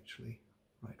that's actually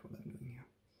right what I'm doing here.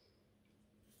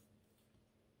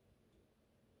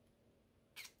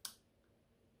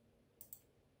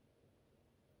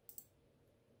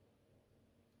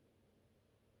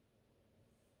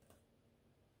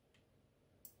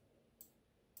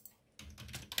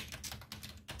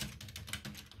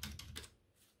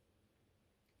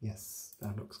 Yes,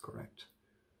 that looks correct.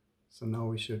 So now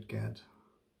we should get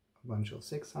a bunch of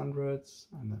 600s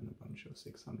and then a bunch of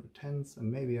 610s,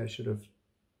 and maybe I should have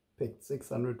picked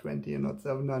 620 and not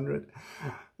 700.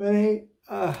 But hey,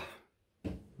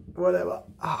 whatever.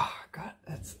 God,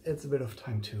 it's a bit of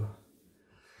time to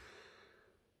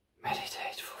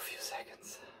meditate for a few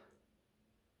seconds.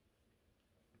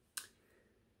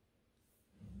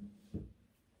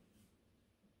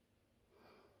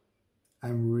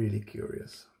 I'm really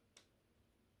curious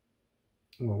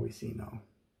what we see now.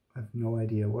 I have no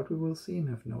idea what we will see and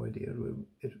have no idea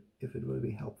if it will be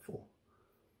helpful.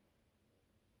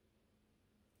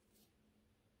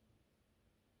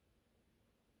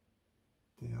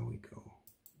 There we go.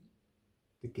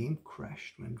 The game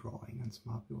crashed when drawing and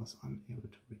Smartby was unable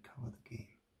to recover the game.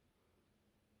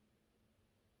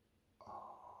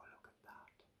 Oh, look at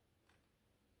that.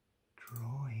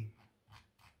 Drawing.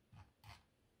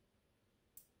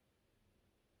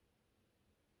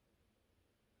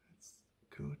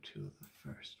 Go to the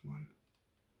first one.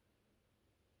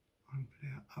 On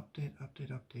player update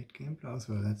gameplay.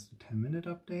 So that's the 10-minute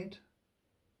update.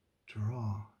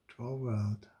 Draw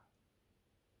world.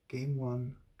 Game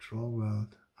 1, draw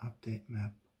world, update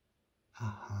map.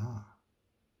 Aha.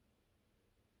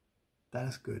 That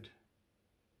is good.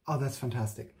 Oh, that's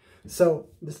fantastic. So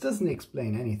this doesn't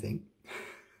explain anything.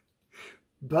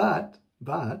 but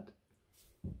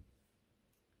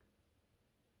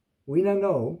we now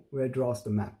know where it draws the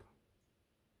map.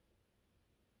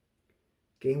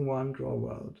 Game 1, draw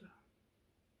world.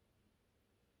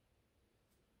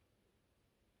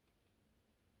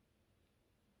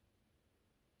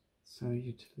 So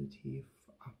utility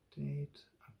for update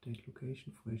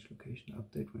location for each location,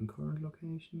 update when current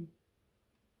location.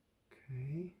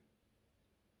 Okay.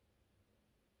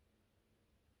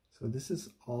 So this is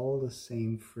all the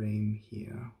same frame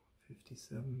here.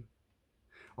 57.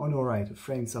 Oh no, right,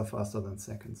 frames are faster than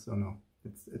seconds, so no,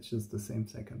 it's just the same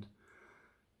second.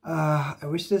 I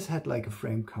wish this had like a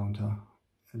frame counter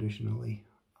additionally.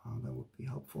 That would be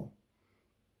helpful.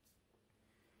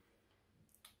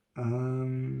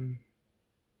 Update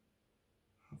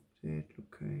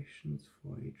locations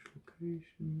for each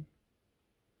location.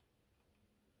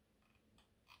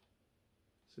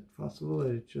 Is it possible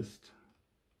that it just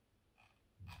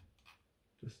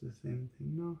the same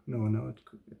thing now? No,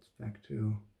 it's back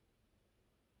to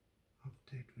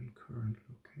update when current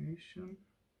location.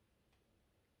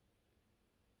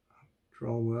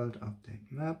 Draw world,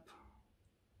 update map.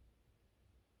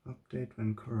 Update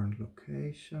when current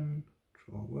location.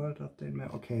 Draw world, update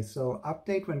map. Okay, so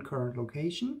update when current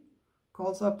location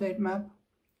calls update map,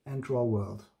 and draw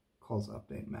world calls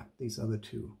update map. These are the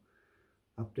two.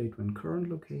 Update when current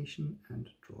location and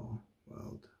draw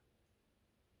world.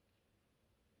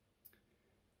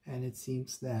 And it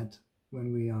seems that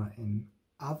when we are in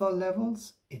other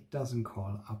levels, it doesn't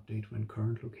call update when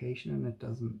current location, and it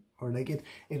doesn't, or like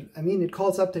I mean, it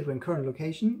calls update when current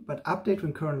location, but update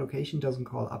when current location doesn't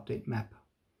call update map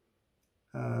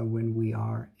when we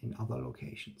are in other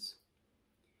locations.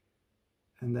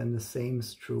 And then the same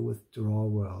is true with draw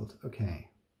world. Okay,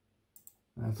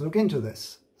 let's look into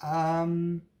this.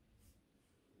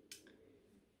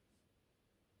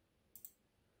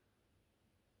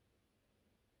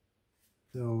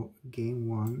 So game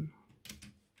 1,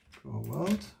 draw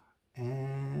world,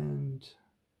 and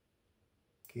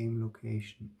game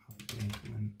location, update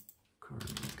when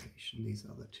current location. These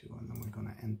are the two, and then we're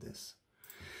gonna end this.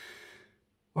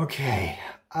 Okay,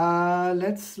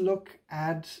 let's look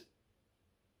at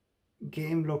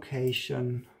game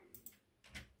location.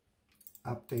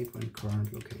 Update when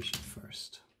current location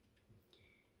first.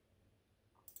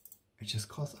 It just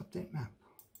calls update map.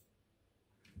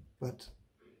 But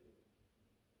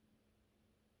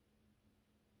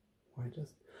why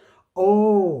just...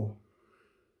 Oh!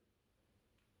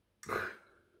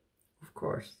 Of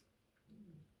course.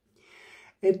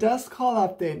 It does call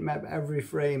update map every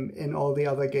frame in all the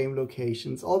other game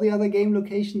locations. All the other game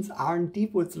locations aren't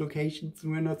DeepWoods locations.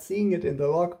 We're not seeing it in the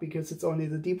log because it's only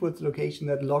the DeepWoods location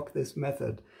that logged this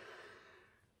method.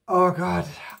 Oh god,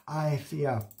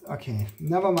 yeah, okay,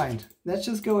 never mind. Let's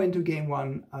just go into game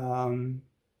one,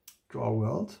 draw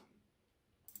world.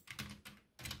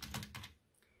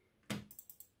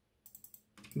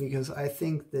 Because I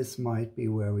think this might be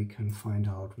where we can find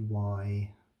out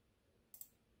why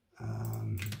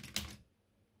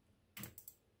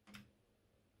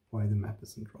the map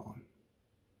isn't drawn.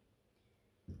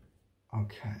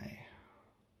 Okay.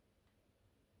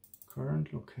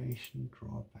 Current location,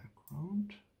 draw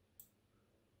background.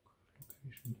 Current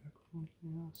location, background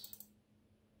layers.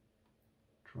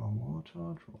 Draw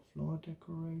water, draw floor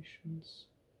decorations.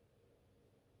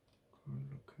 Current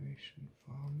location,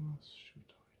 farmers,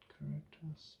 should hide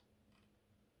characters.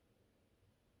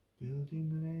 Building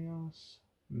layers,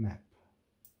 map.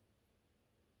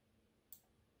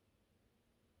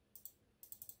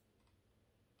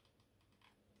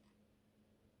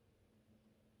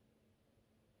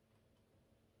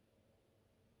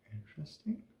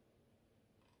 Interesting.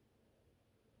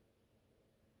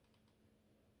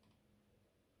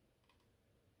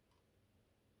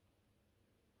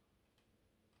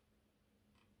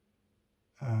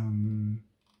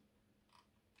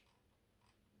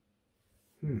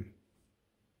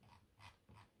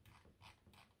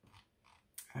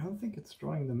 I don't think it's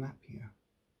drawing the map here.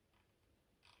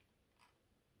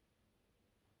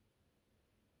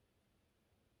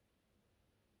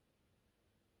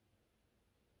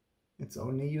 It's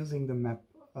only using the map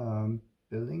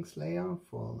buildings layer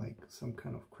for like some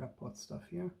kind of crapbot stuff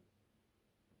here.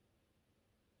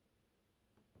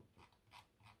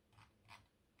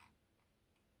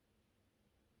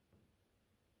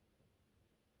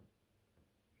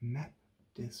 Map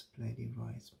display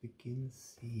device, begin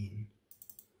scene.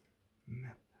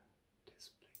 Map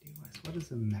display device. What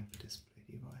is a map display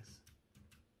device?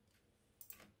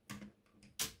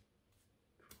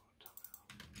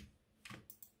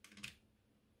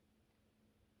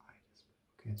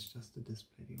 Okay, it's just a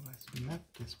display device. Map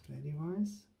display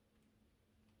device.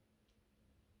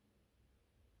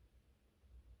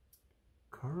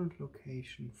 Current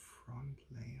location, front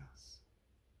layers.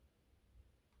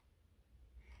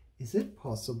 Is it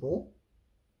possible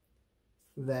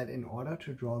that in order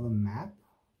to draw the map,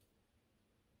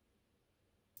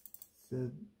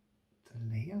 the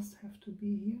layers have to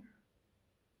be here?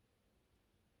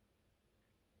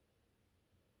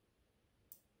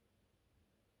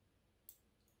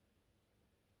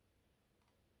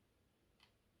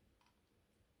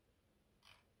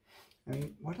 I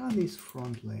mean, what are these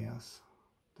front layers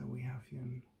that we have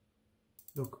here?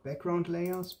 Look, background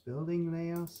layers, building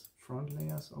layers, front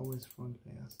layers, always front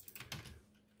layers.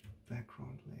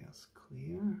 Background layers,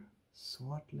 clear,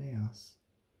 sort layers.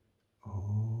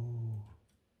 Oh,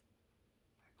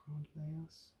 background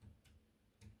layers.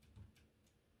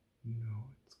 No,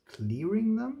 it's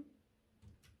clearing them.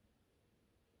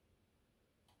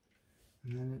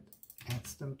 And then it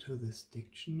adds them to this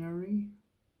dictionary.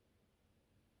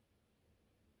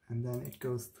 And then it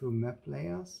goes through map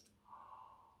layers.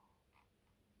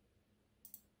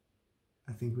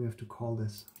 I think we have to call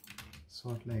this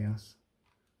sort layers,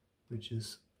 which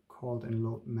is called in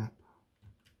load map.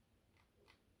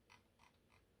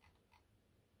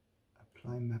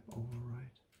 Apply map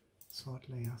override. Sort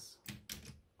layers.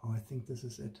 Oh, I think this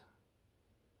is it.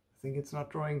 I think it's not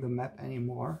drawing the map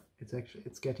anymore.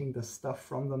 It's getting the stuff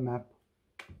from the map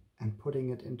and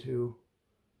putting it into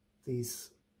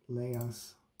these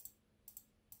layers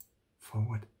for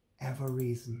whatever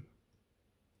reason.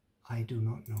 I do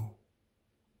not know.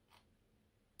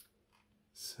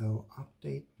 So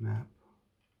update map.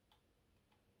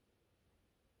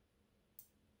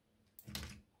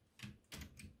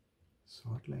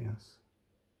 Sort layers.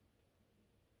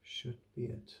 Should be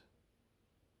it.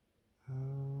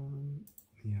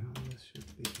 Yeah, this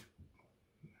should be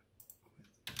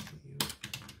with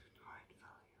value.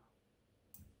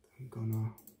 I'm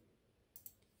gonna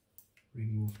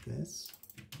remove this.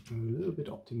 I'm a little bit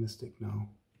optimistic now.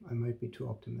 I might be too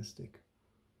optimistic.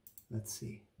 Let's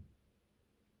see.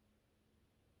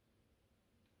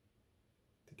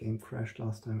 The game crashed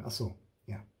last time. So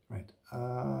Yeah, right.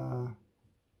 Ah,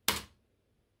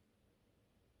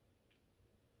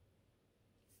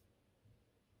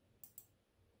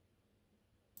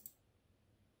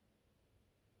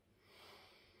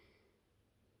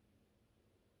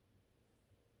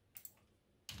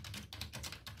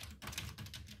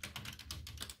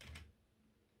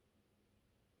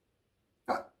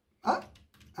 ah,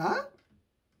 ah,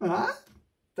 ah,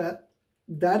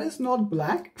 that is not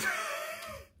black.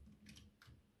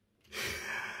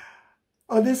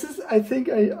 Oh, this is, I think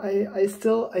I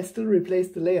still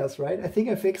replaced the layers, right? I think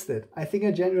I fixed it. I think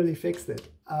I generally fixed it.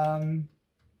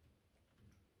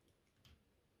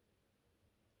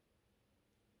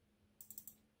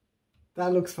 That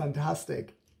looks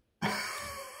fantastic. That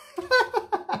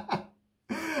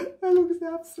looks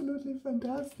absolutely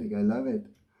fantastic. I love it.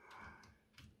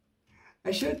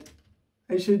 I should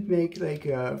make like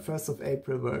a 1st of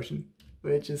April version,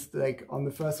 which is like on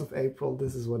the 1st of April,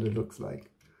 this is what it looks like.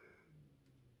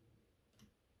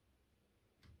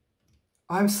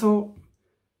 I'm so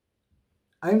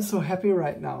happy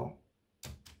right now.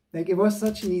 Like, it was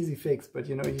such an easy fix, but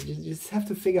you know, you just have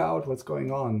to figure out what's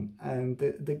going on. And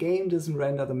the game doesn't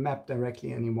render the map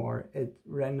directly anymore. It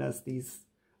renders these,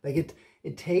 like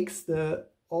it takes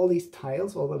all these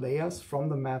tiles, all the layers from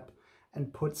the map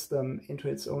and puts them into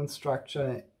its own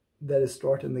structure that is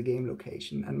stored in the game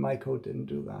location. And my code didn't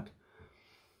do that.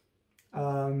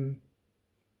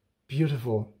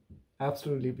 Beautiful,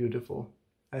 absolutely beautiful.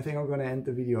 I think I'm gonna end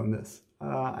the video on this.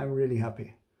 I'm really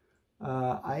happy.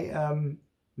 I am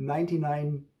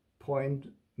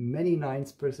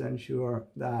 99.9% sure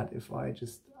that if I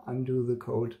just undo the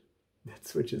code that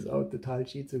switches out the tile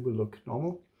sheets, it will look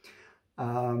normal.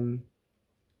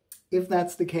 If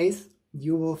that's the case,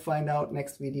 you will find out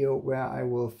next video where I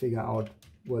will figure out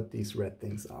what these red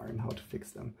things are and how to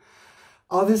fix them.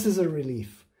 Oh, this is a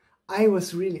relief. I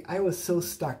was so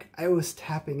stuck. I was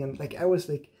tapping and I was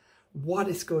like, what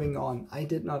is going on? I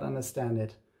did not understand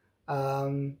it.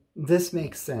 This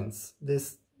makes sense.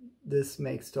 This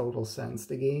makes total sense.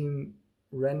 The game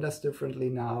renders differently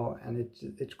now, and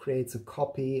it creates a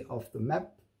copy of the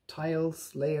map,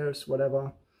 tiles, layers,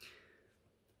 whatever.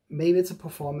 Maybe it's a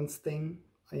performance thing.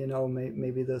 You know,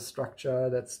 maybe the structure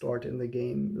that's stored in the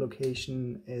game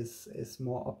location is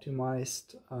more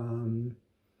optimized.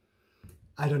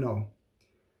 I don't know.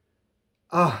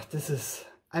 Ah,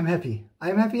 I'm happy.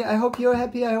 I'm happy. I hope you're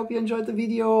happy. I hope you enjoyed the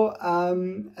video.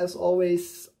 As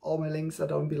always, all my links are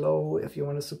down below. If you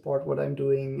want to support what I'm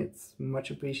doing, it's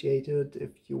much appreciated.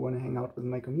 If you want to hang out with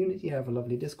my community, I have a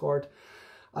lovely Discord.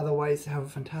 Otherwise, have a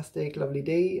fantastic, lovely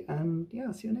day. And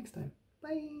yeah, see you next time.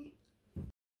 Bye.